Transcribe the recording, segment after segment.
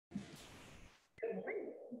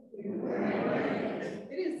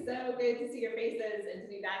It is so good to see your faces and to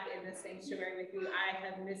be back in the sanctuary with you. I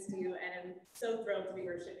have missed you and I'm so thrilled to be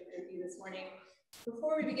worshiping with you this morning.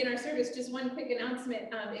 Before we begin our service, just one quick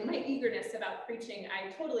announcement. In my eagerness about preaching,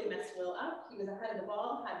 I totally messed Will up. He was ahead of the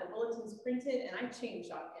ball, had the bulletins printed, and I chain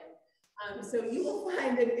shot him. So you will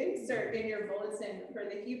find an insert in your bulletin for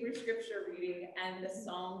the Hebrew scripture reading and the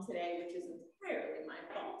psalm today, which is entirely my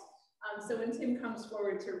fault. So when Tim comes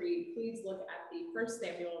forward to read, please look at the 1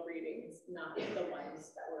 Samuel readings, not the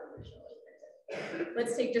ones that were originally printed.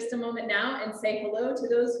 Let's take just a moment now and say hello to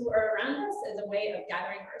those who are around us as a way of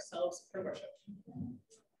gathering ourselves for worship.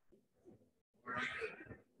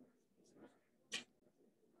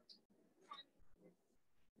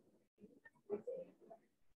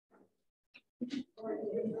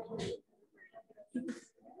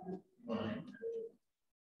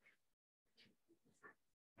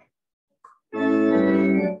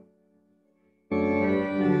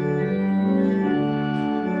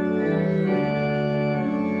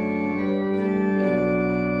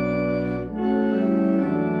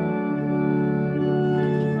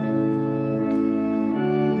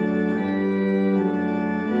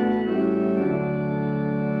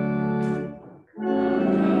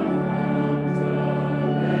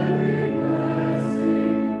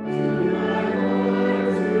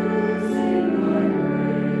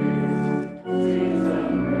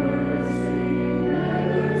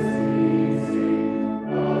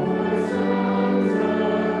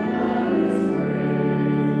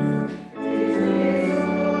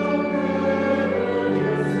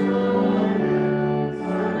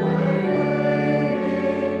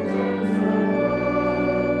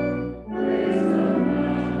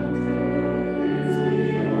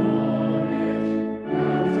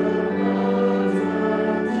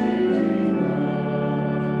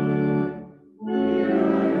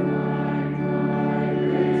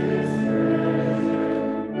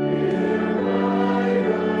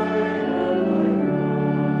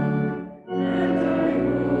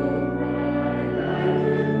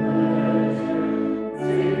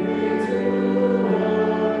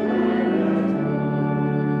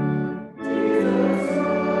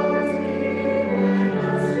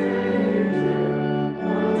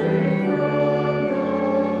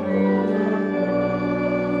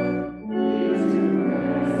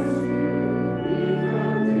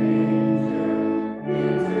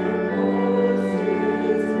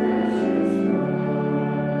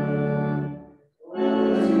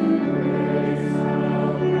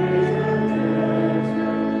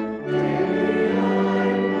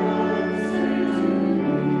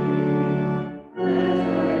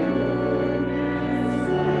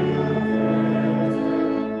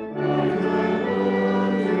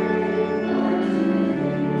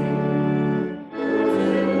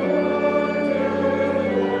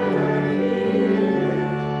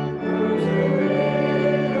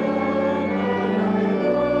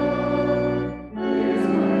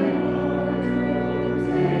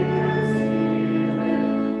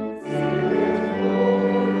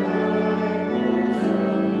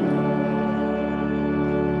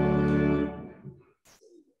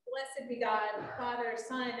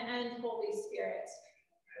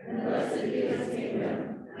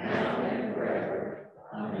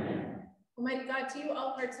 To you,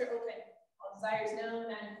 all hearts are open, all desires known,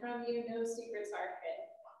 and from you no secrets are hid.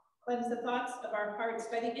 Cleanse the thoughts of our hearts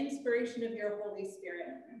by the inspiration of your Holy Spirit,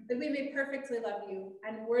 that we may perfectly love you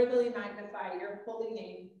and worthily magnify your holy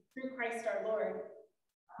name through Christ our Lord.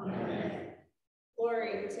 Amen.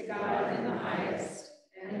 Glory to God in the highest,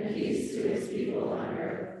 and peace to his people on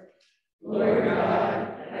earth. Lord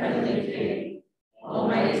God, heavenly King,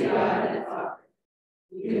 almighty God and Father,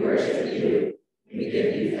 we worship you, we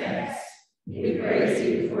give you thanks. We praise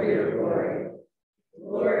you for your glory.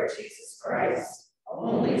 Lord Jesus Christ,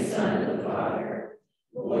 only Son of the Father,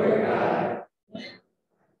 Lord God,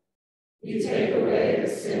 you take away the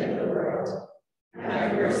sin of the world.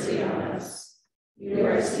 Have mercy on us. You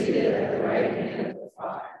are seated at the right hand of the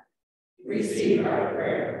Father. Receive our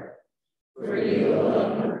prayer. For you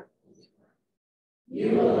alone,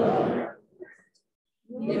 you alone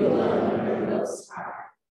are the Most High,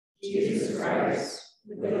 Jesus Christ,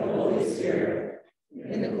 with the Holy Spirit,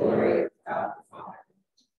 in the glory of God the Father.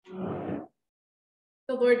 Amen.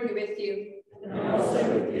 The Lord be with you. And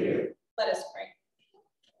also with you. Let us pray.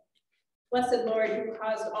 Blessed Lord, who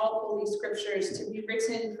caused all holy scriptures to be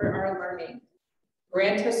written for our learning,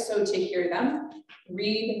 grant us so to hear them,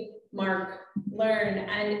 read, mark, learn,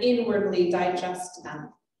 and inwardly digest them,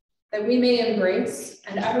 that we may embrace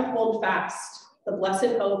and ever hold fast the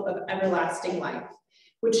blessed hope of everlasting life,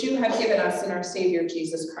 which you have given us in our Savior,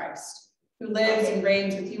 Jesus Christ. who lives and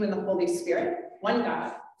reigns with you in the Holy Spirit, one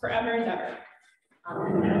God, forever and ever.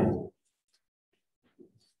 Amen.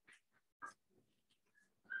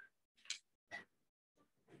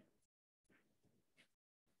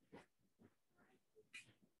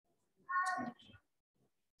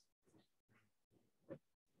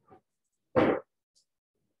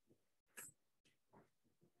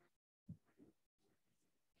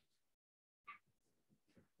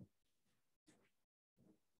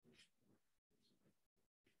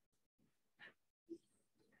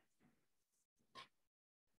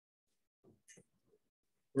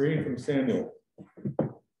 Reading from Samuel.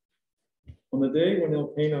 On the day when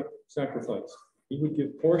Elkanah sacrificed, he would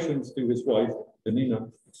give portions to his wife, Peninnah,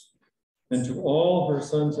 and to all her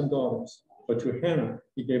sons and daughters. But to Hannah,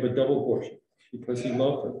 he gave a double portion because he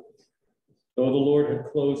loved her, though the Lord had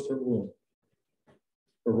closed her womb.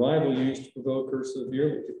 Her rival used to provoke her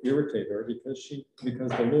severely to irritate her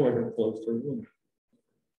because the Lord had closed her womb.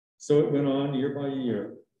 So it went on year by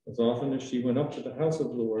year. As often as she went up to the house of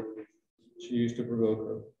the Lord, she used to provoke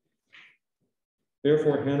her.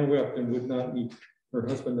 Therefore Hannah wept and would not eat. Her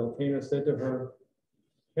husband Elkanah said to her,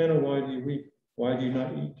 Hannah, why do you weep? Why do you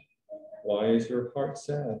not eat? Why is your heart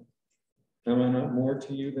sad? Am I not more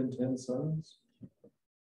to you than 10 sons?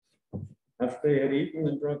 After they had eaten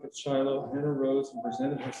and drunk at Shiloh, Hannah rose and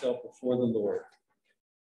presented herself before the Lord.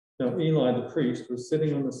 Now Eli the priest was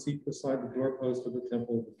sitting on the seat beside the doorpost of the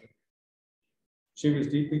temple. She was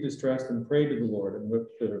deeply distressed and prayed to the Lord and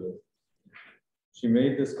wept bitterly. She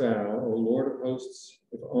made this vow, O Lord of hosts,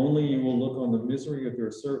 if only you will look on the misery of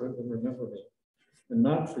your servant and remember me, and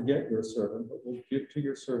not forget your servant, but will give to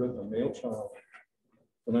your servant a male child,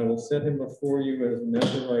 then I will set him before you as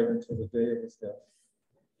Nazarite until the day of his death.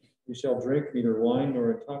 He shall drink neither wine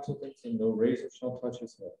nor intoxicants, and no razor shall touch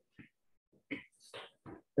his head.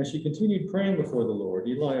 As she continued praying before the Lord,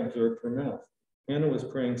 Eli observed her mouth. Hannah was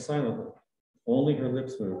praying silently. Only her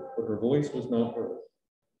lips moved, but her voice was not heard.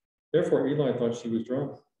 Therefore Eli thought she was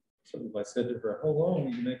drunk. So Eli said to her, how long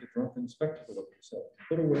will you make a drunken spectacle of yourself?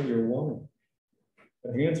 Put away your wine.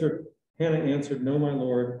 But Hannah answered, no, my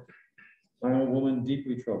Lord, I am a woman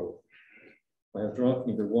deeply troubled. I have drunk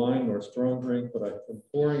neither wine nor strong drink, but I have been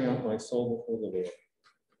pouring out my soul before the Lord.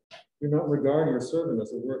 Do not regard your servant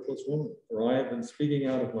as a worthless woman, for I have been speaking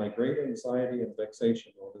out of my great anxiety and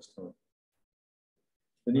vexation all this time.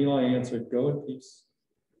 Then Eli answered, go in peace.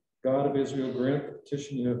 God of Israel, grant the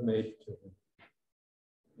petition you have made to him.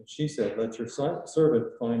 And she said, let your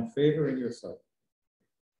servant find favor in your sight.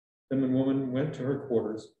 Then the woman went to her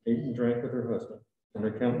quarters, ate and drank with her husband, and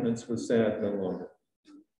her countenance was sad no longer.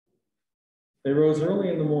 They rose early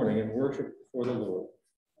in the morning and worshipped before the Lord.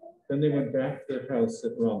 Then they went back to their house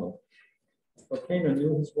at Ramah. Elkanah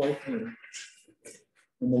knew his wife Hannah,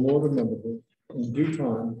 and the Lord remembered her. In due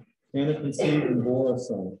time, Hannah conceived and bore a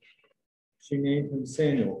son. She named him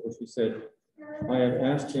Samuel, for she said, I have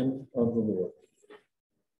asked him of the Lord.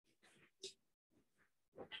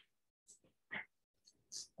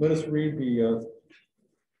 Let us read the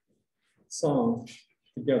psalm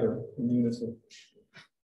together in unison.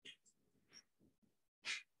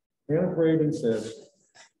 Hannah prayed and said,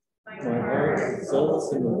 my heart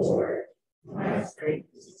exults in the Lord, my strength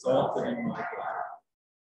is exalted in my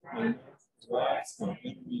God. My mouth flags my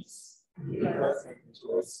enemies, because I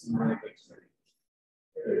rejoice in my victory.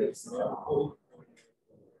 There is no hope for me.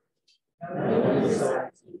 No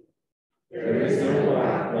desire. There is no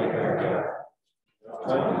rock like our God.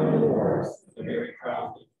 Talk no wars, the very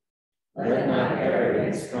proudly. Let not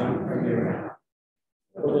arrogance come from your mouth.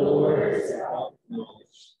 For the Lord is above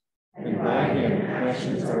knowledge, and by him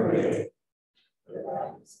passions are revealed.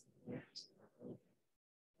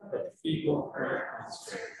 But the feeble hurt and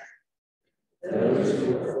strength. Those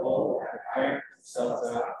who are full prepare themselves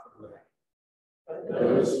out for life.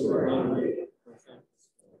 Those who are hungry perfect.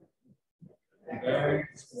 And Mary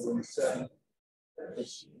is born 7, that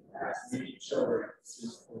she has many children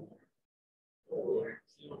is full. The Lord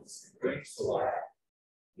heals and brings to life.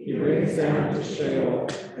 He brings down to Sheol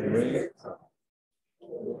and raises up. The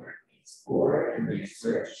Lord makes poor and makes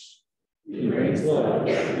rich. He brings love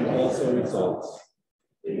and also exalts.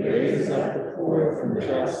 He raises up the poor from the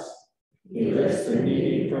dust. He lifts the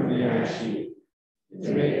needy from the ash heap,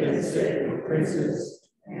 to make them sit with princes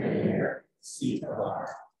and inherit the seat of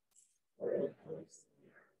honor.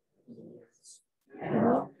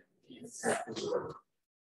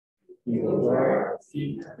 He will guard the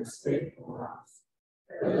feet of his faithful ones,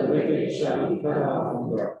 but the wicked shall be cut off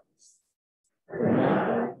in darkness. For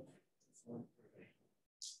not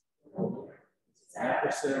his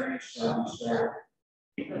adversary shall be shattered.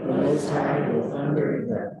 The Most High will thunder in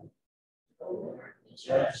heaven.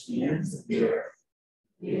 judge the ends of the earth.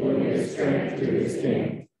 He will give strength to his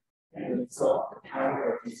king and exalt the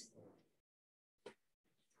power of his glory.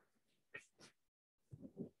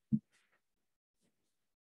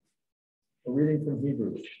 A reading from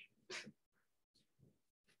Hebrews.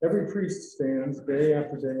 Every priest stands day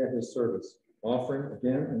after day at his service, offering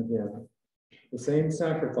again and again the same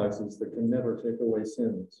sacrifices that can never take away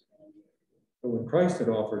sins. But when Christ had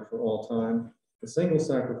offered for all time a single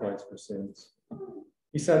sacrifice for sins,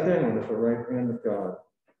 he sat down at the right hand of God.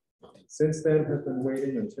 Since then has been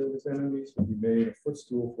waiting until his enemies would be made a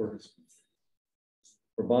footstool for his feet.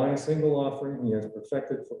 For by a single offering he has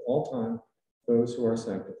perfected for all time those who are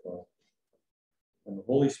sanctified. And the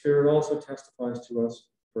Holy Spirit also testifies to us,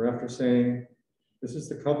 for after saying, "This is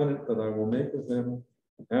the covenant that I will make with them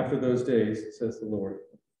after those days," says the Lord,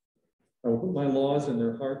 "I will put my laws in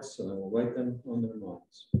their hearts and I will write them on their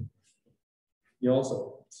minds." He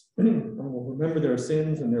also, "I will remember their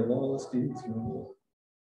sins and their lawless deeds no more.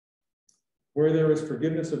 Where there is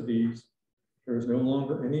forgiveness of these, there is no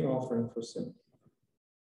longer any offering for sin.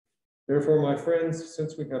 Therefore, my friends,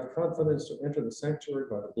 since we have confidence to enter the sanctuary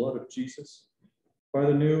by the blood of Jesus, by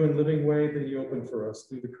the new and living way that he opened for us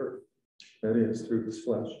through the curtain, that is, through his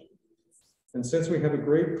flesh, and since we have a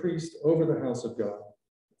great priest over the house of God,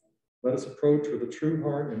 let us approach with a true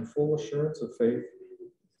heart and full assurance of faith,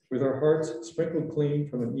 with our hearts sprinkled clean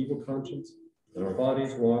from an evil conscience and our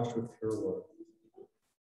bodies washed with pure water.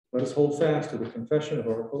 Let us hold fast to the confession of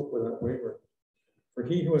our hope without wavering, for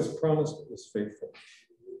he who has promised is faithful.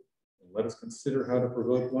 And let us consider how to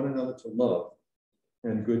provoke one another to love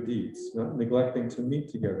and good deeds, not neglecting to meet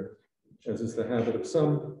together, as is the habit of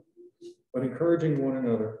some, but encouraging one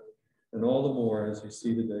another, and all the more as you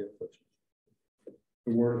see the day approaching."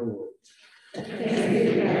 The word of the Lord. Thanks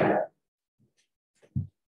be to God.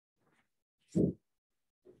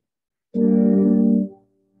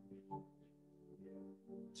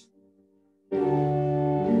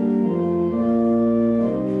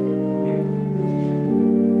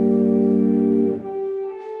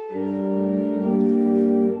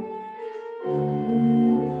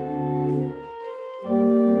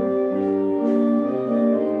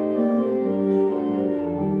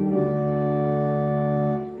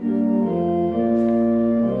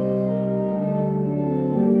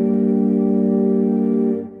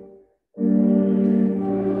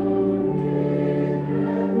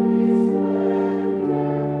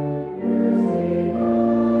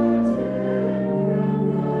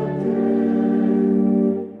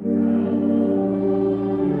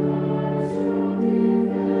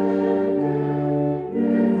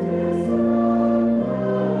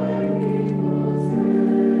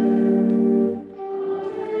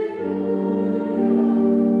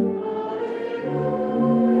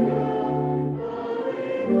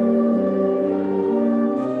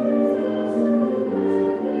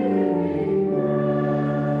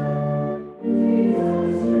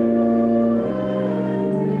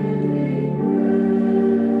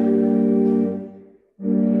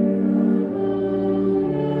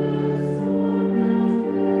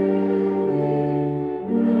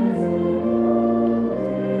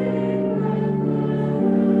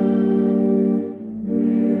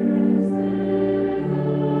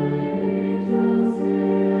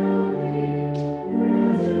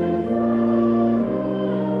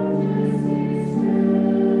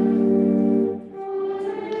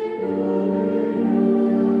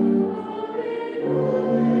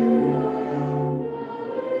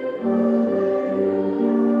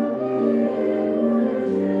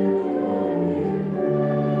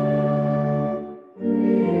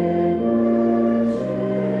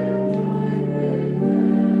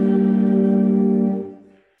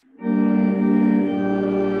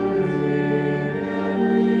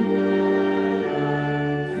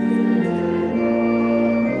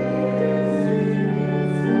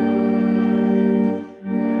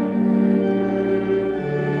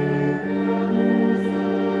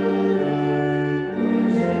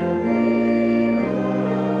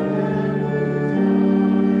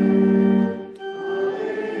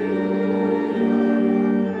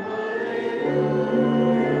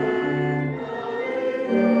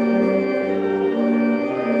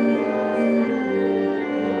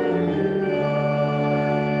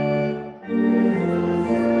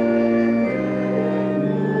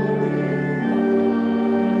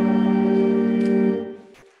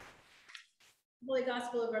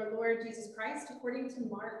 According to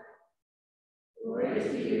Mark. Glory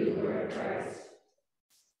to you, Lord Christ.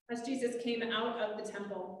 As Jesus came out of the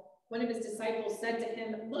temple, one of his disciples said to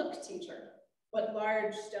him, "Look, teacher, what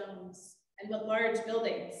large stones and what large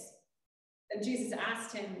buildings." Then Jesus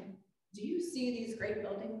asked him, Do you see these great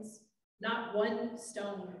buildings? Not one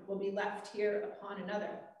stone will be left here upon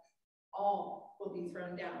another. All will be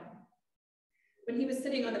thrown down. When he was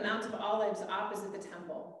sitting on the Mount of Olives opposite the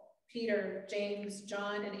temple, Peter, James,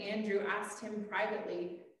 John, and Andrew asked him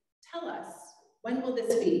privately, "Tell us, when will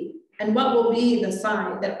this be? And what will be the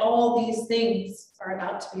sign that all these things are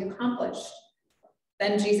about to be accomplished?"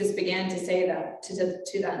 Then Jesus began to say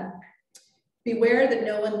to them, "Beware that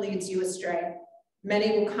no one leads you astray.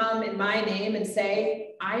 Many will come in my name and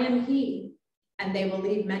say, 'I am he,' and they will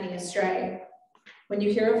lead many astray. When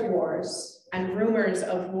you hear of wars and rumors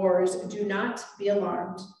of wars, do not be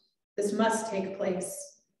alarmed. This must take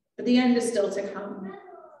place, but the end is still to come.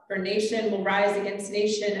 For nation will rise against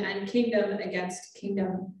nation and kingdom against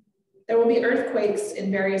kingdom. There will be earthquakes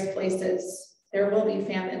in various places. There will be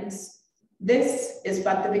famines. This is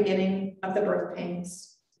but the beginning of the birth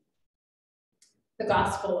pangs." The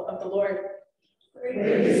Gospel of the Lord.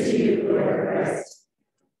 Praise to you, Lord Christ.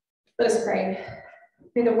 Let us pray.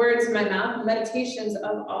 May the words of my mouth and meditations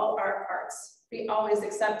of all our hearts be always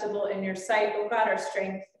acceptable in your sight, O God, our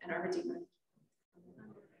strength and our Redeemer.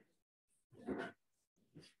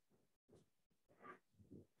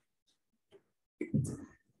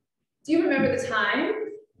 Do you remember the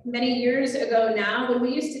time, many years ago now, when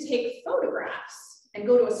we used to take photographs and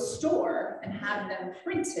go to a store and have them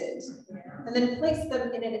printed and then place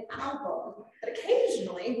them in an album that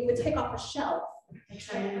occasionally we would take off a shelf and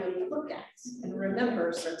try and look at and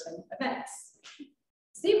remember certain events?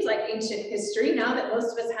 Seems like ancient history now that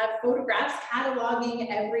most of us have photographs cataloging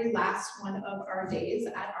every last one of our days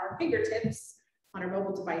at our fingertips on our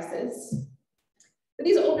mobile devices. But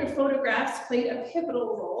these older photographs played a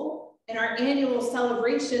pivotal role in our annual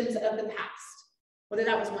celebrations of the past, whether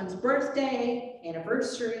that was one's birthday,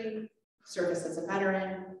 anniversary, service as a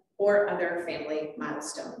veteran, or other family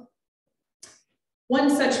milestone. One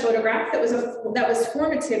such photograph that was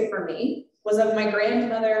formative for me was of my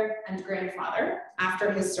grandmother and grandfather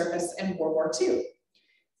after his service in World War II.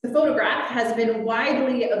 The photograph has been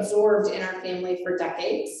widely absorbed in our family for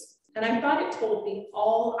decades, and I thought it told me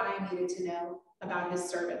all I needed to know about his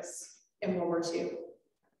service in World War II.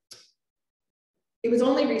 It was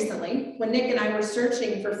only recently, when Nick and I were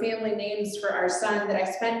searching for family names for our son, that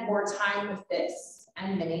I spent more time with this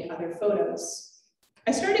and many other photos.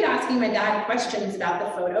 I started asking my dad questions about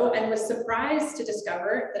the photo and was surprised to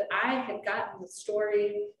discover that I had gotten the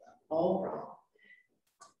story all wrong.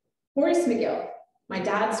 Horace McGill, my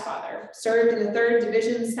dad's father, served in the 3rd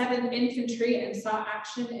Division, 7th Infantry and saw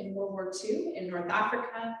action in World War II in North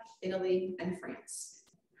Africa, Italy, and France.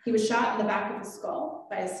 He was shot in the back of the skull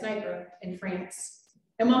by a sniper in France.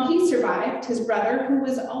 And while he survived, his brother, who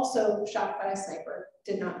was also shot by a sniper,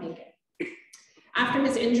 did not make it. After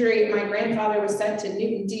his injury, my grandfather was sent to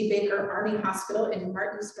Newton D. Baker Army Hospital in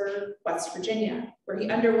Martinsburg, West Virginia, where he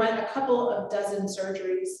underwent a couple of dozen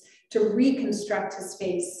surgeries to reconstruct his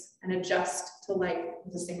face and adjust to life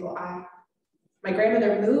with a single eye. My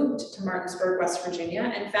grandmother moved to Martinsburg, West Virginia,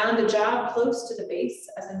 and found a job close to the base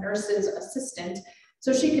as a nurse's assistant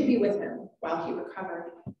so she could be with him while he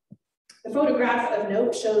recovered. The photograph of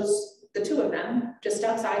note shows the two of them just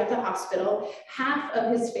outside of the hospital, half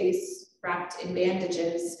of his face wrapped in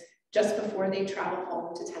bandages just before they traveled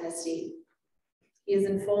home to Tennessee. He is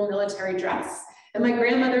in full military dress, and my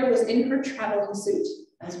grandmother was in her traveling suit,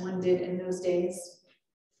 as one did in those days.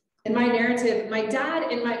 In my narrative, my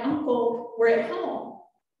dad and my uncle were at home,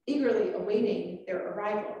 eagerly awaiting their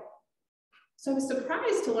arrival. So I was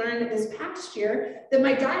surprised to learn this past year that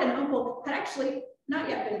my dad and uncle had actually not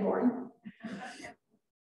yet been born.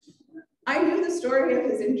 I knew the story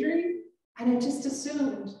of his injury, and I just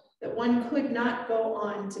assumed that one could not go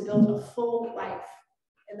on to build a full life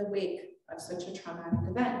in the wake of such a traumatic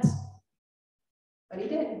event. But he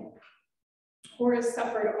did. Horace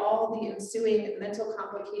suffered all the ensuing mental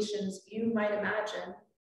complications you might imagine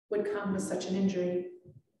would come with such an injury.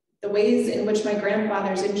 The ways in which my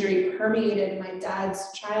grandfather's injury permeated my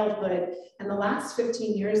dad's childhood and the last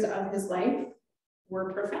 15 years of his life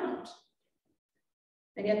were profound.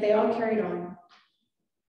 And yet they all carried on.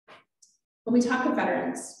 When we talk of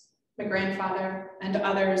veterans, my grandfather and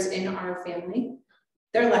others in our family,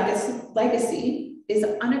 their legacy is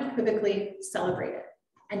unequivocally celebrated,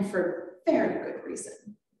 and for very good reason.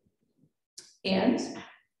 And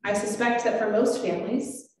I suspect that for most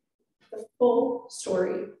families, the full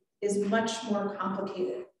story is much more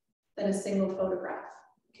complicated than a single photograph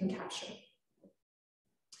can capture.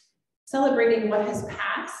 Celebrating what has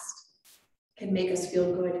passed can make us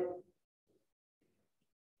feel good.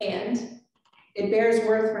 And it bears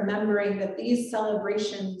worth remembering that these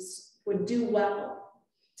celebrations would do well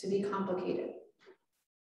to be complicated.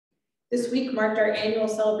 This week marked our annual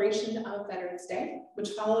celebration of Veterans Day, which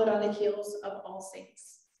followed on the heels of All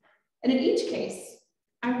Saints. And in each case,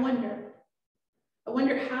 I wonder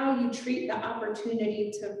how you treat the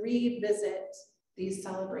opportunity to revisit these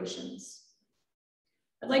celebrations.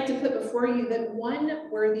 I'd like to put before you that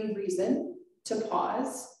one worthy reason to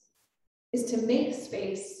pause is to make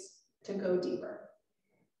space to go deeper.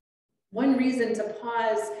 One reason to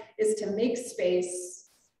pause is to make space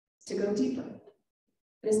to go deeper.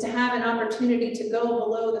 It is to have an opportunity to go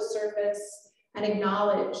below the surface and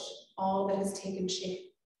acknowledge all that has taken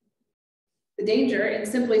shape. The danger in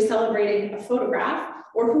simply celebrating a photograph,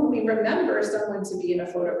 or who we remember someone to be in a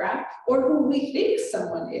photograph, or who we think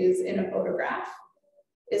someone is in a photograph,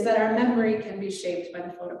 is that our memory can be shaped by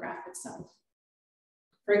the photograph itself.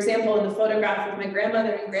 For example, in the photograph of my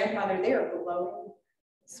grandmother and grandfather, they are glowing,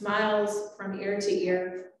 smiles from ear to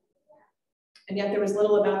ear. And yet there was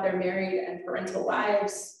little about their married and parental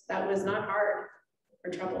lives that was not hard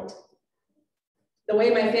or troubled. The way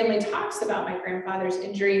my family talks about my grandfather's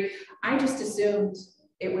injury, I just assumed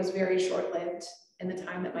it was very short-lived in the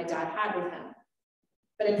time that my dad had with him.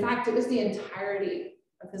 But in fact, it was the entirety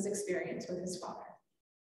of his experience with his father.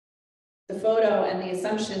 The photo and the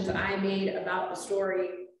assumptions I made about the story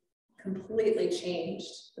completely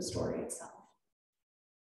changed the story itself.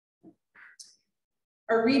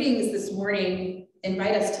 Our readings this morning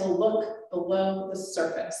invite us to look below the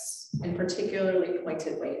surface in particularly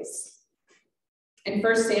pointed ways. In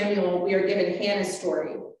 1 Samuel, we are given Hannah's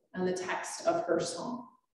story and the text of her song.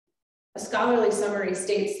 A scholarly summary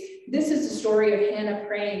states, this is the story of Hannah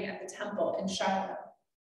praying at the temple in Shiloh.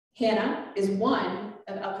 Hannah is one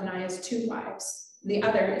of Elkanah's 2 wives. The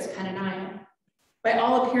other is Peninnah. By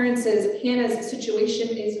all appearances, Hannah's situation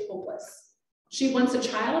is hopeless. She wants a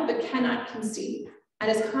child but cannot conceive, and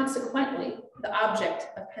is consequently the object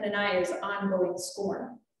of Peninnah's ongoing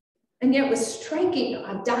scorn. And yet with striking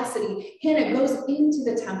audacity, Hannah goes into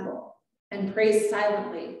the temple and prays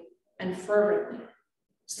silently and fervently.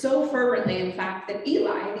 So fervently, in fact, that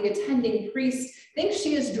Eli, the attending priest, thinks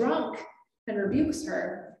she is drunk and rebukes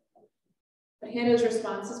her. But Hannah's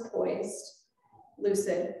response is poised,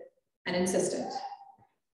 lucid, and insistent.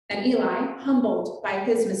 And Eli, humbled by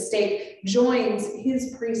his mistake, joins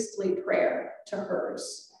his priestly prayer to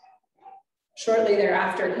hers. Shortly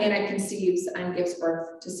thereafter, Hannah conceives and gives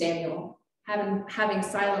birth to Samuel, having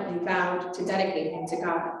silently vowed to dedicate him to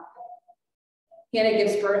God. Hannah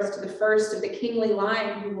gives birth to the first of the kingly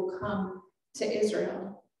line who will come to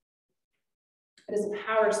Israel. It is a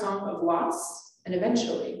power song of loss and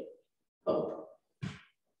eventually hope.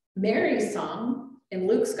 Mary's song in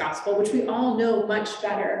Luke's gospel, which we all know much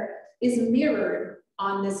better, is mirrored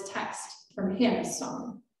on this text from Hannah's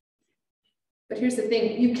song. But here's the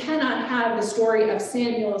thing, you cannot have the story of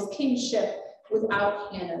Samuel's kingship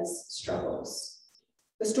without Hannah's struggles.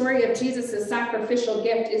 The story of Jesus' sacrificial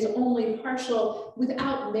gift is only partial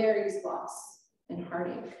without Mary's loss and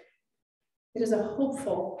heartache. It is a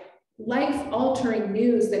hopeful, life-altering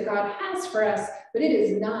news that God has for us, but it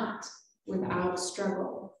is not without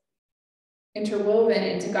struggle. Interwoven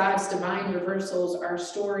into God's divine reversals are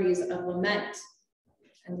stories of lament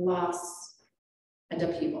and loss and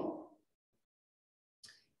upheaval.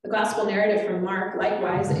 The gospel narrative from Mark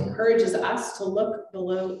likewise encourages us to look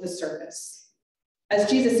below the surface. As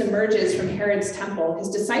Jesus emerges from Herod's temple, his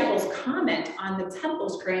disciples comment on the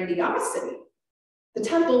temple's grandiosity. The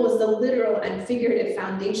temple was the literal and figurative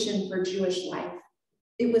foundation for Jewish life.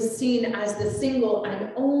 It was seen as the single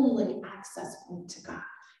and only access point to God.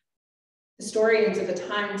 Historians of the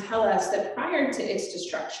time tell us that prior to its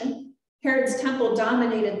destruction, Herod's temple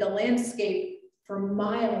dominated the landscape for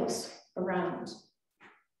miles around.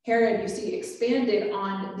 Herod, you see, expanded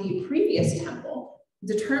on the previous temple,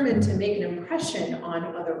 determined to make an impression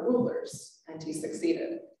on other rulers, and he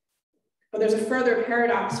succeeded. But there's a further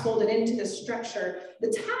paradox folded into this structure.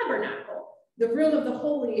 The tabernacle, the room of the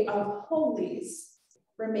Holy of Holies,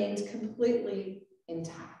 remained completely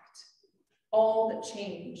intact. All that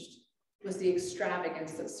changed was the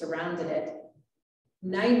extravagance that surrounded it.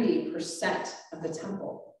 90% of the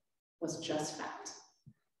temple was just fat.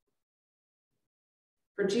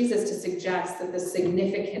 For Jesus to suggest that the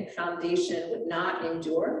significant foundation would not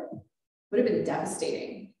endure would have been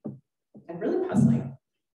devastating and really puzzling.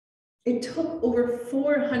 It took over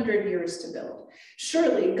 400 years to build.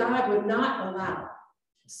 Surely God would not allow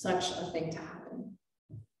such a thing to happen.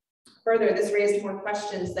 Further, this raised more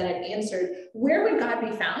questions than it answered. Where would God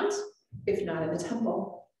be found if not in the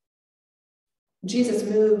temple? Jesus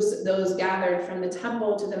moves those gathered from the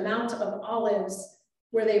temple to the Mount of Olives,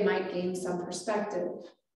 where they might gain some perspective.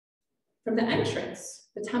 from the entrance.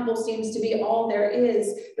 The temple seems to be all there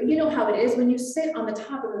is, but you know how it is when you sit on the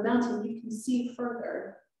top of a mountain, you can see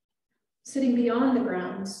further. Sitting beyond the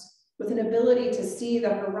grounds, with an ability to see the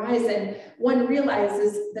horizon, one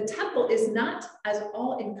realizes the temple is not as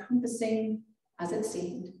all-encompassing as it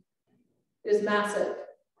seemed. It is massive,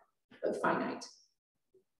 but finite.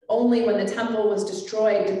 Only when the temple was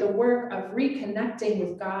destroyed did the work of reconnecting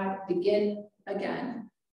with God begin again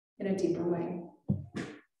in a deeper way.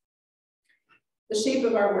 The shape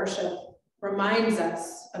of our worship reminds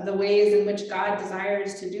us of the ways in which God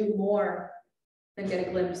desires to do more than get a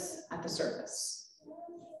glimpse at the surface.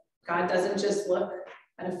 God doesn't just look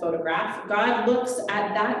at a photograph. God looks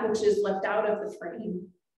at that which is left out of the frame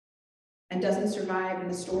and doesn't survive in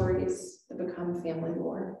the stories that become family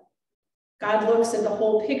lore. God looks at the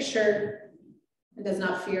whole picture and does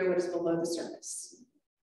not fear what is below the surface.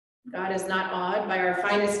 God is not awed by our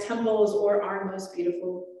finest temples or our most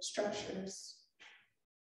beautiful structures.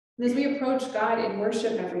 And as we approach God in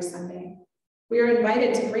worship every Sunday, we are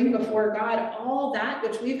invited to bring before God all that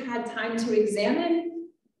which we've had time to examine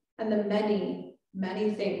and the many,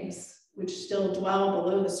 many things which still dwell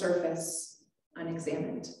below the surface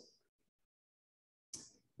unexamined.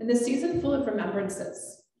 In this season full of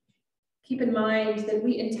remembrances, keep in mind that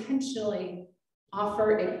we intentionally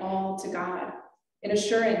offer it all to God in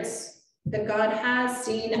assurance that God has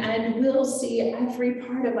seen and will see every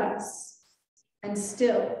part of us and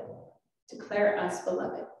still declare us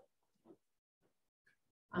beloved.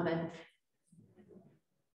 Amen.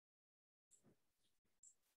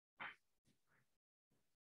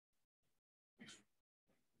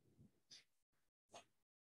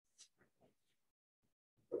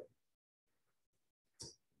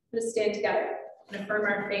 Let us stand together and affirm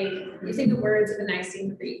our faith using the words of the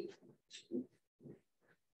Nicene Creed.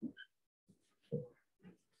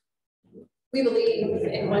 We believe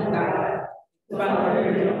in one God, the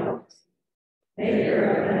Father, maker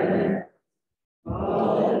of heaven and earth,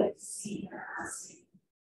 all that is seen and unseen.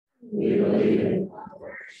 We believe in one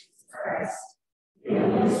Lord Jesus Christ, the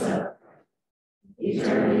only Son,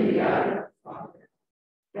 eternally begotten of the Father,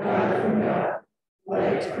 God from God,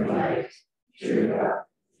 light from light, true God.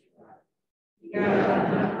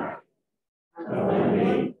 God, not one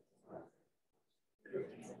being,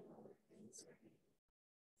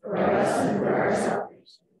 for us and for our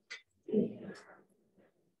salvation.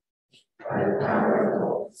 By the power of the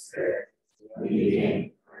Holy Spirit, we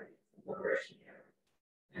became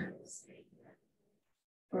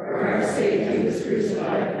for our sake, he was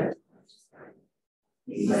crucified.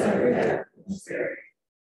 He suffered death and was buried.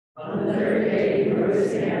 On the third day, he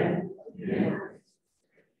rose again.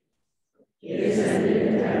 He ascended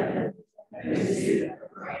into heaven and is seated at the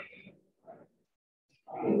right hand of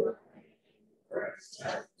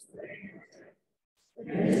God.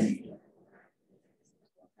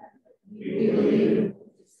 We believe in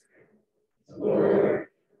the Lord,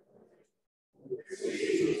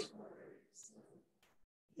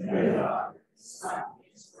 and the Father, Son,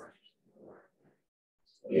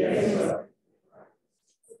 yes, Lord.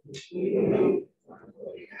 We believe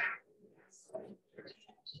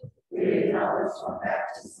we acknowledge our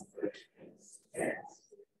baptism for sins.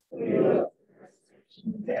 We look for resurrection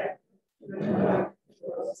of death.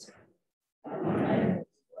 Amen.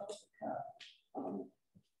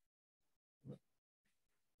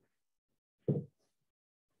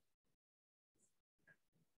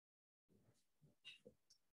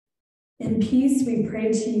 In peace we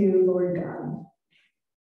pray to you, Lord God.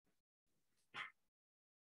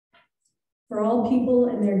 For all people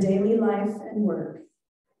in their daily life and work.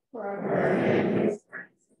 For our families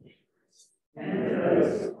and for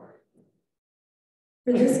those.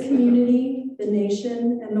 For this community, the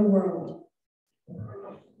nation, and the world.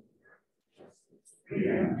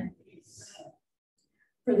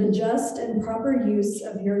 For the just and proper use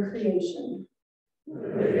of your creation.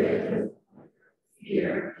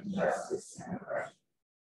 Fear and justice and oppression.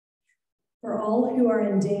 For all who are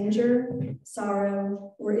in danger,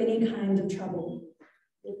 sorrow, or any kind of trouble.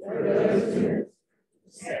 For those who are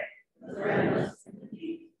sick, friendless, and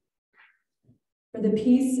needy. For the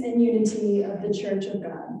peace and unity of the Church of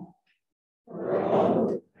God. For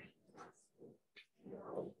all.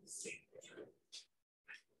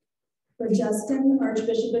 For Justin,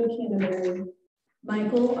 Archbishop of Canterbury,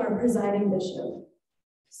 Michael, our presiding bishop,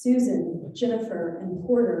 Susan, Jennifer, and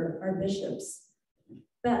Porter, our bishops,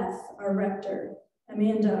 Beth, our rector,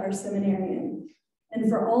 Amanda, our seminarian, and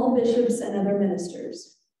for all bishops and other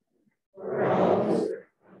ministers. For all.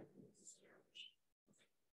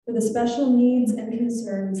 For the special needs and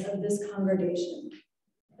concerns of this congregation,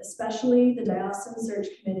 especially the Diocesan Search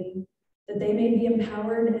Committee that they may be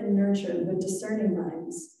empowered and nurtured with discerning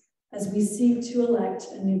minds as we seek to elect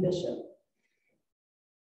a new bishop.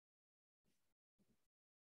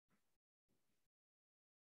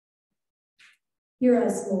 Hear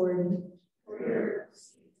us, Lord.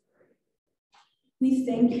 We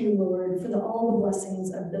thank you, Lord, for all the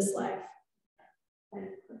blessings of this life.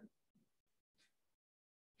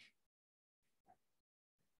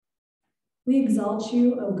 We exalt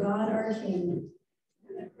you, O God, our King.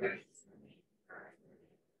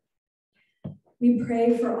 We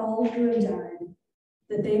pray for all who have died,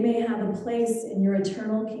 that they may have a place in your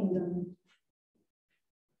eternal kingdom.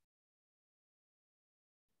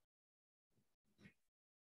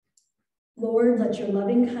 Lord, let your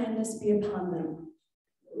loving kindness be upon them.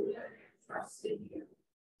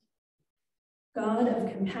 God of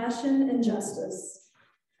compassion and justice,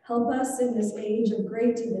 help us in this age of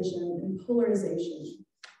great division and polarization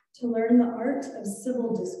to learn the art of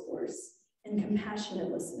civil discourse and compassionate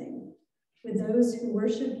listening with those who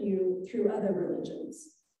worship you through other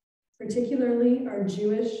religions, particularly our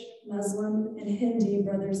Jewish, Muslim, and Hindu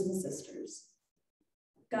brothers and sisters.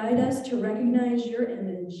 Guide us to recognize your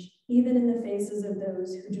image even in the faces of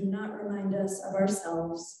those who do not remind us of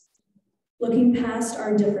ourselves, looking past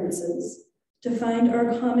our differences to find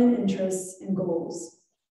our common interests and goals,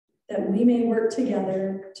 that we may work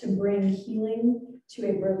together to bring healing to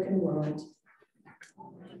a broken world.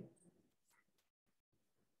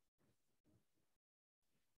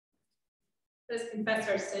 Let us confess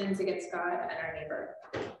our sins against God and our neighbor.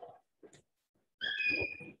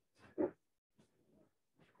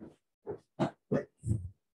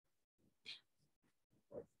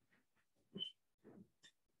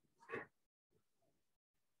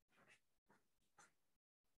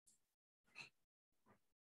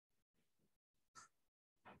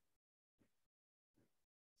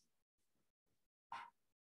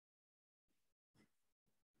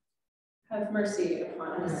 Have mercy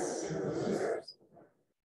upon us.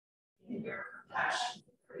 In your compassion,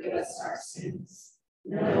 forgive us our sins,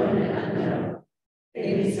 known and unknown,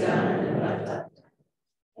 things done and left undone.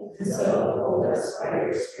 And so hold us by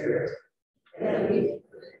your Spirit, that we may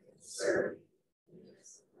serve you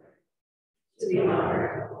to the honor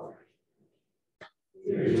and glory.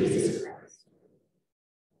 Through Jesus Christ.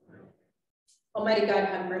 Almighty God,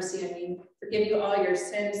 have mercy on you. Forgive you all your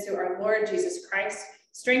sins through our Lord Jesus Christ.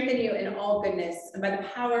 Strengthen you in all goodness, and by the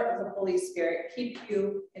power of the Holy Spirit, keep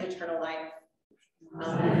you in eternal life.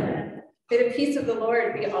 Amen. May the peace of the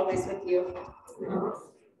Lord be always with you.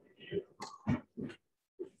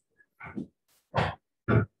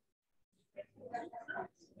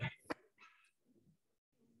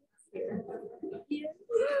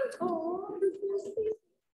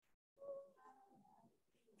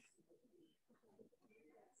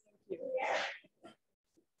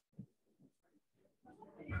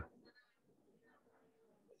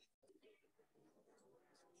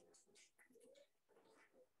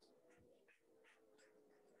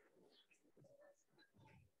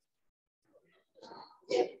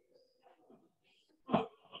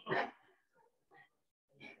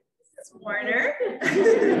 Warner.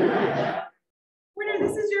 Warner,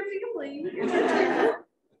 this is your family.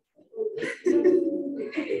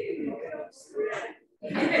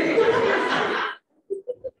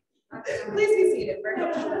 Please be seated for a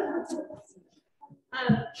couple.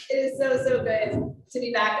 It is so good to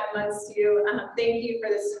be back amongst you. Thank you for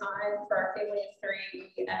this time for our family of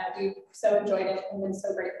three. We've so enjoyed it and been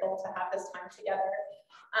so grateful to have this time together.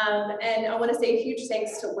 And I want to say a huge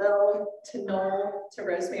thanks to Will, to Noel, to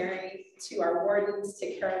Rosemary, to our wardens,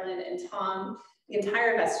 to Carolyn and Tom, the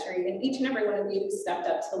entire vestry, and each and every one of you who stepped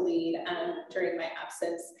up to lead during my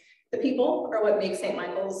absence. The people are what makes St.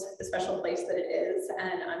 Michael's the special place that it is,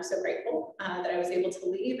 and I'm so grateful that I was able to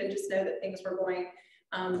leave and just know that things were going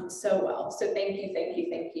so well. So thank you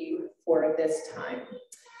for this time.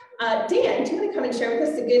 Dan, do you want to come and share with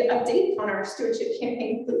us a good update on our stewardship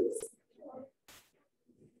campaign, please?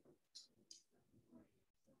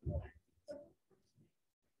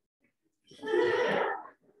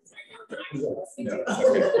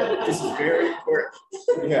 This is very important.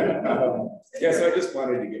 Yeah, so I just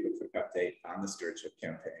wanted to give a quick update on the stewardship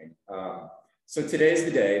campaign. So today's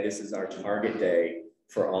the day. This is our target day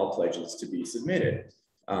for all pledges to be submitted.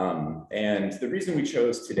 And the reason we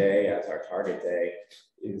chose today as our target day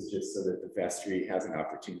is just so that the vestry has an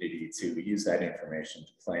opportunity to use that information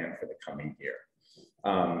to plan for the coming year.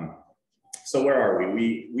 So where are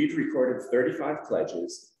we? We've recorded 35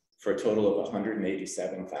 pledges for a total of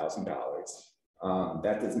 $187,000.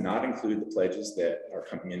 That does not include the pledges that are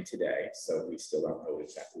coming in today, so we still don't know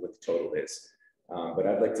exactly what the total is. But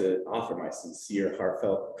I'd like to offer my sincere,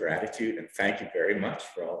 heartfelt gratitude and thank you very much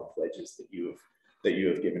for all the pledges that you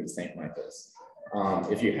have given to St. Michael's.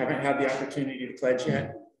 If you haven't had the opportunity to pledge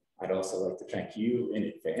yet, I'd also like to thank you in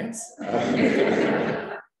advance.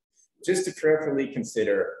 Just to prayerfully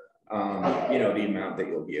consider, the amount that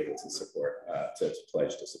you'll be able to support, to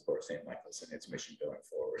pledge to support St. Michael's and its mission going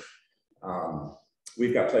forward.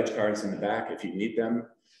 We've got pledge cards in the back if you need them.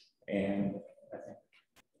 And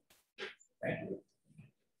thank you.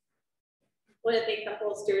 I want to thank the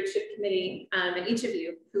whole stewardship committee and each of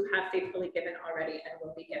you who have faithfully given already and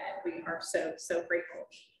will be given. We are so, so grateful.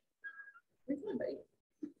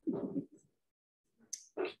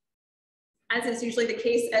 As is usually the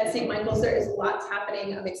case at St. Michael's, there is lots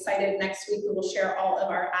happening. I'm excited. Next week, we will share all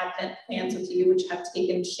of our Advent plans with you, which have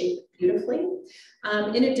taken shape beautifully.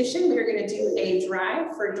 In addition, we are going to do a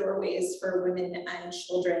drive for Doorways for Women and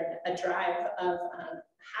Children, a drive of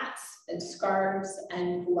hats and scarves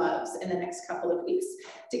and gloves in the next couple of weeks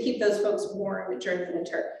to keep those folks warm during the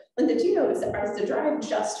winter. Linda, do you know, is the drive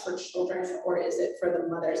just for children or is it for the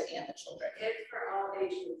mothers and the children? It's for all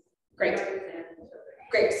ages. Great.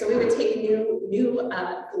 Great, so we would take new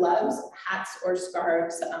gloves, hats, or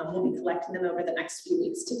scarves. We'll be collecting them over the next few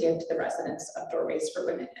weeks to give to the residents of Doorways for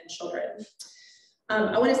Women and Children.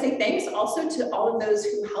 I want to say thanks also to all of those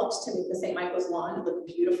who helped to make the St. Michael's lawn look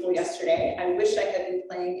beautiful yesterday. I wish I had been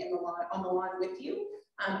playing on the lawn with you.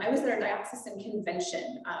 I was at our diocesan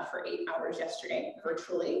convention for 8 hours yesterday,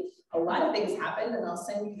 virtually. A lot of things happened, and I'll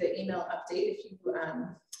send you the email update if you,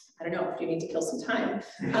 I don't know, if you need to kill some time.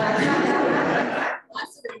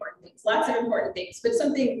 Lots of important things, but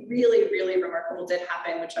something really, really remarkable did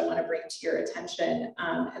happen, which I want to bring to your attention.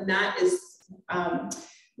 And that is,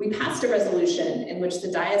 we passed a resolution in which the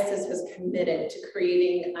diocese has committed to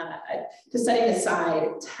creating, to setting aside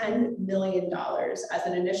 $10 million as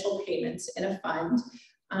an initial payment in a fund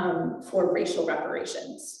for racial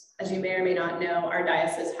reparations. As you may or may not know, our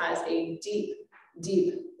diocese has a deep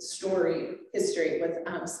history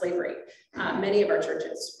with slavery. Many of our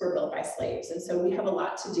churches were built by slaves, and so we have a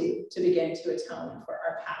lot to do to begin to atone for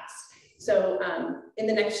our past. So in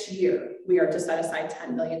the next year, we are to set aside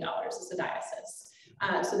 $10 million as a diocese.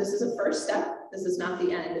 So this is a first step. This is not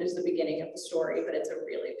the end, it is the beginning of the story, but it's a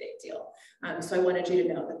really big deal. So I wanted you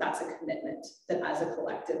to know that that's a commitment that as a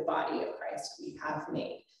collective body of Christ we have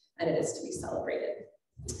made, and it is to be celebrated.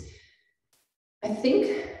 I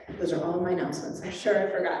think those are all of my announcements. I'm sure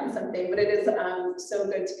I've forgotten something, but it is so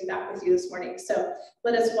good to be back with you this morning. So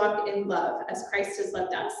let us walk in love as Christ has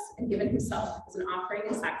loved us and given himself as an offering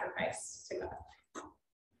and sacrifice to God.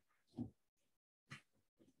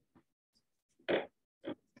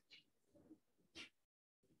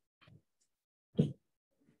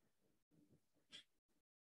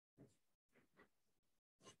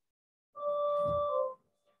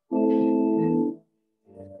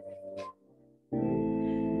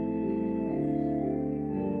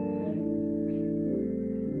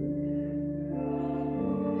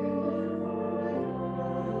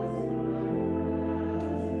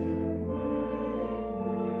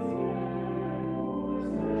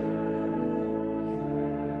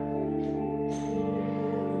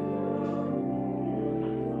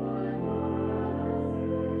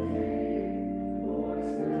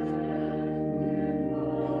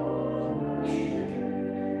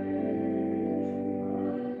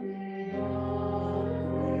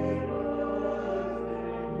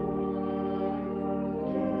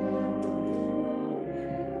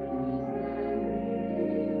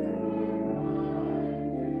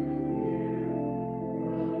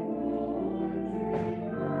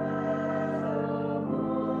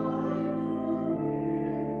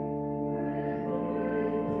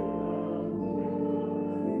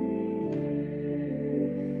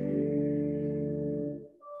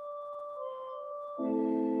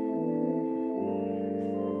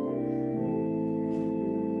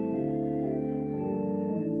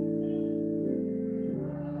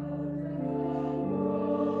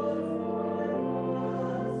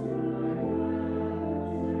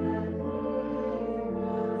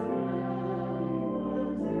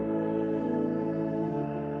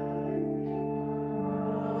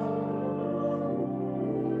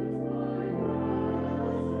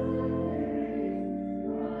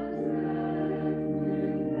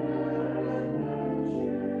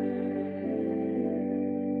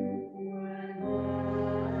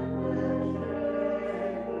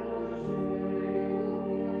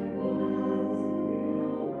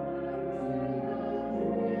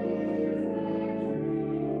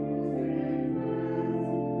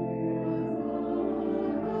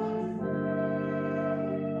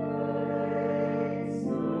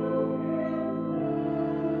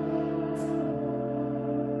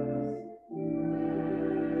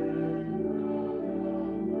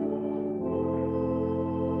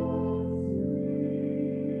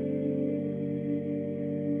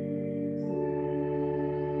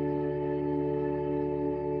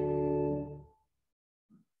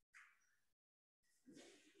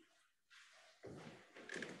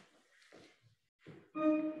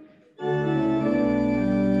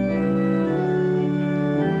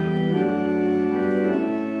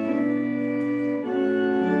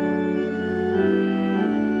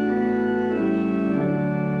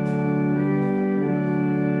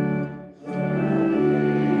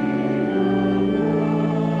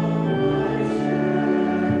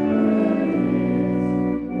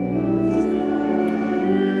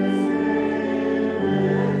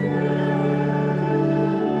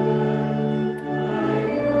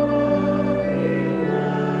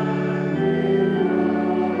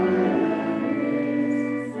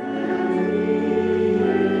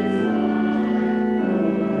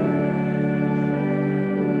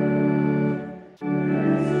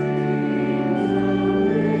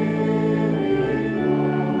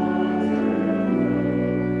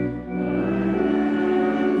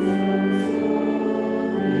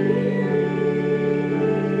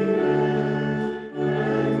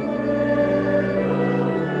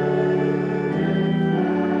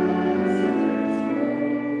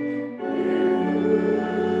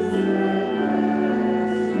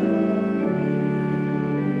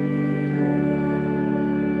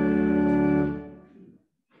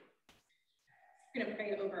 to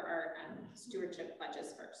pray over our stewardship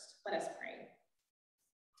pledges first. Let us pray.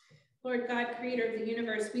 Lord God, creator of the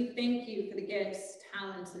universe, we thank you for the gifts,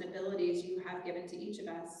 talents, and abilities you have given to each of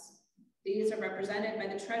us. These are represented by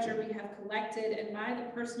the treasure we have collected and by the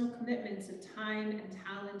personal commitments of time and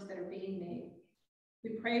talent that are being made.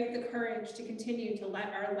 We pray for the courage to continue to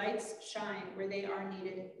let our lights shine where they are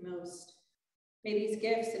needed most. May these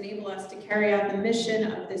gifts enable us to carry out the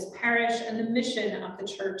mission of this parish and the mission of the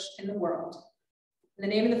church in the world. In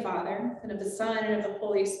the name of the Father, and of the Son, and of the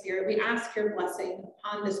Holy Spirit, we ask your blessing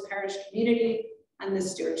upon this parish community and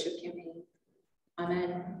this stewardship campaign.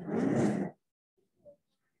 Amen.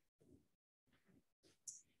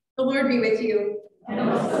 The Lord be with you. And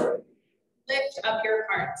also Lift up your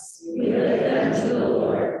hearts. we lift them to the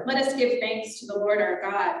Lord. Let us give thanks to the Lord our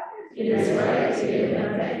God. It is right to give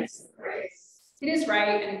him thanks and praise. It is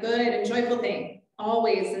right and a good and joyful thing,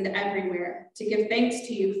 always and everywhere, to give thanks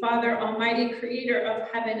to you, Father Almighty, creator of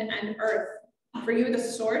heaven and earth, for you are the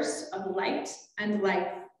source of light and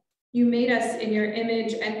life. You made us in your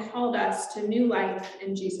image and called us to new life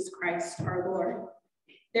in Jesus Christ, our Lord.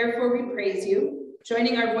 Therefore we praise you,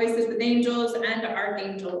 joining our voices with angels and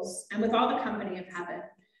archangels, and with all the company of heaven,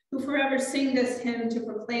 who forever sing this hymn to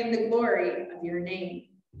proclaim the glory of your name.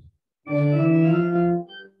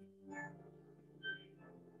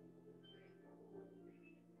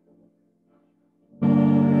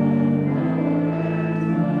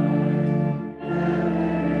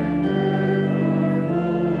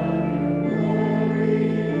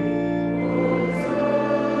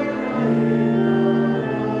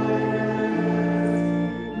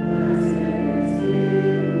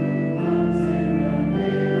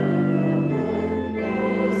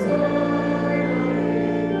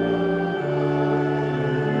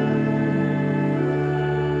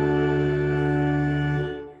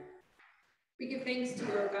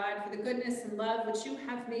 Which you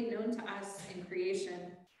have made known to us in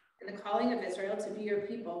creation, in the calling of Israel to be your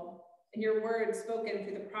people, in your word spoken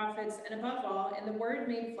through the prophets, and above all, in the word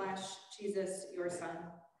made flesh, Jesus, your Son.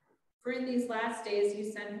 For in these last days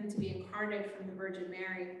you sent him to be incarnate from the Virgin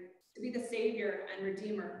Mary, to be the Savior and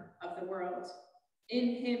Redeemer of the world.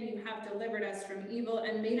 In him you have delivered us from evil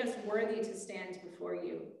and made us worthy to stand before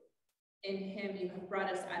you. In him you have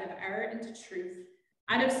brought us out of error into truth,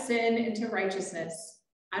 out of sin into righteousness,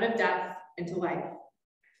 out of death into life.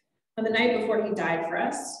 On the night before he died for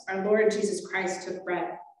us, our Lord Jesus Christ took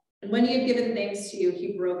bread, and when he had given thanks to you,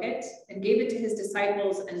 he broke it and gave it to his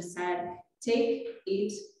disciples and said, "Take,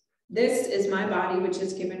 eat, this is my body which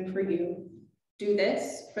is given for you. Do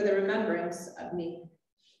this for the remembrance of me."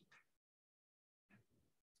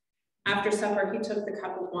 After supper, he took the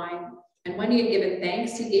cup of wine, and when he had given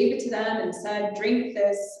thanks, he gave it to them and said, "Drink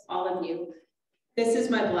this, all of you. This is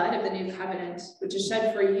my blood of the new covenant, which is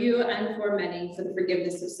shed for you and for many for the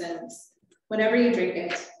forgiveness of sins. Whenever you drink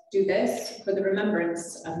it, do this for the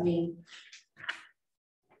remembrance of me."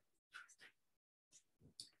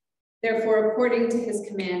 Therefore, according to his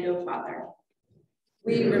command, O Father,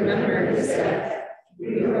 we remember his death, we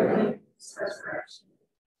remember his resurrection.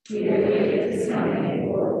 We await his coming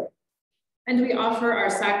in glory. and we offer our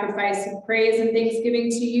sacrifice of praise and thanksgiving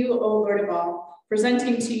to you, O Lord of all,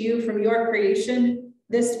 presenting to you from your creation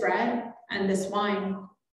this bread and this wine.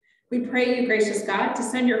 We pray you, gracious God, to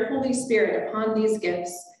send your Holy Spirit upon these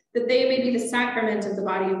gifts, that they may be the sacrament of the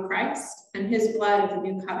body of Christ and his blood of the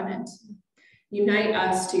new covenant. Unite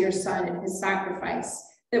us to your Son and his sacrifice,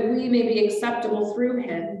 that we may be acceptable through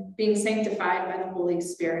him, being sanctified by the Holy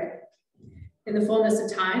Spirit. In the fullness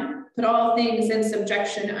of time, put all things in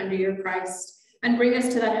subjection under your Christ, and bring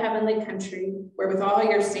us to that heavenly country, where with all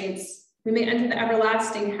your saints, we may enter the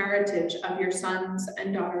everlasting heritage of your sons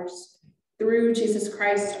and daughters. Through Jesus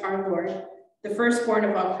Christ our Lord, the firstborn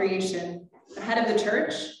of all creation, the head of the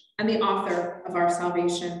church, and the author of our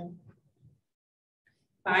salvation.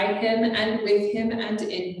 By him and with him and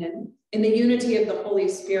in him, in the unity of the Holy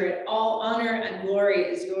Spirit, all honor and glory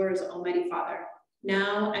is yours, Almighty Father,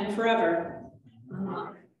 now and forever.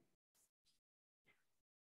 Amen.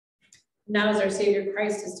 Now, as our Savior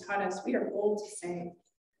Christ has taught us, we are bold to say,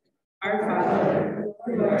 Our Father,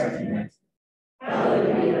 who art in heaven,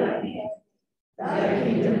 hallowed be thy name. Thy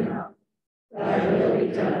kingdom come, thy will be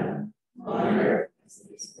done, on earth as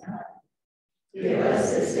it is in heaven. Give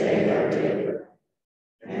us this day our daily bread,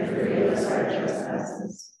 and forgive us our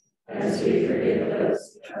trespasses, as we forgive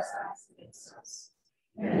those who trespass against us.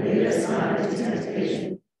 And lead us not into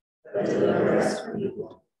temptation, but deliver us from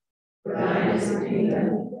evil. For thine is the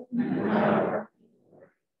kingdom, and the power,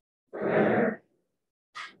 forever.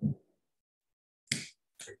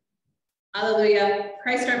 Alleluia.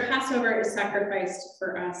 Christ our Passover is sacrificed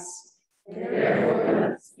for us. Therefore,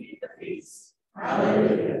 let us keep the feast.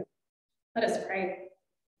 Hallelujah. Let us pray.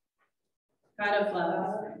 God of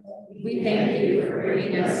love, we thank you for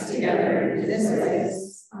bringing us together in this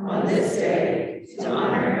place on this day to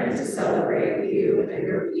honor and to celebrate you and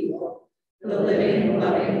your people, the living,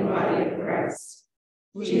 loving body of Christ.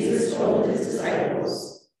 Jesus told his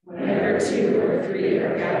disciples, whenever 2 or 3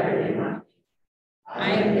 are gathered in my name,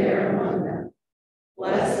 I am there among them.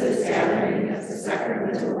 Bless this gathering as a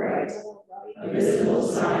sacramental rite, a visible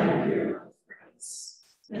sign of your love for us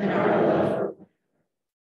and our love for one.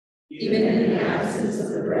 Even in the absence of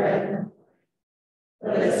the bread,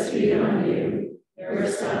 let us feed on you, your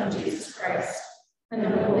Son, Jesus Christ, and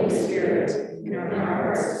the Holy Spirit in our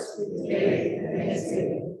hearts with faith and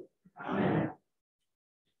thanksgiving. Amen.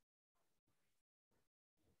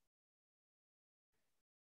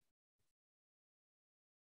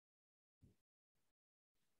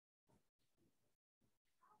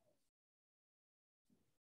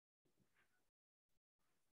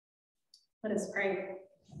 Let us pray.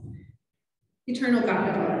 Eternal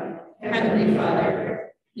God, Heavenly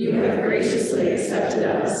Father, you have graciously accepted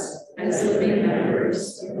us as living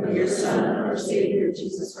members of your Son, our Savior,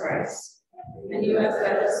 Jesus Christ, and you have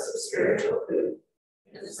fed us with spiritual food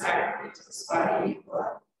in the sacrament of his body and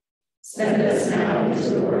blood. Send us now into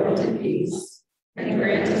the world in peace, and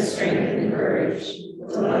grant us strength and courage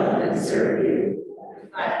to love and serve you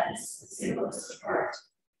with gladness and singleness of heart.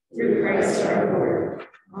 Through Christ our Lord.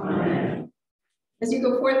 Amen. As you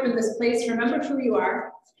go forth from this place, remember who you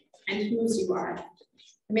are and whose you are. And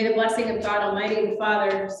may the blessing of God Almighty, the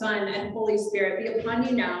Father, Son, and Holy Spirit be upon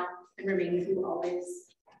you now and remain with you always.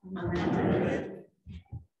 Amen.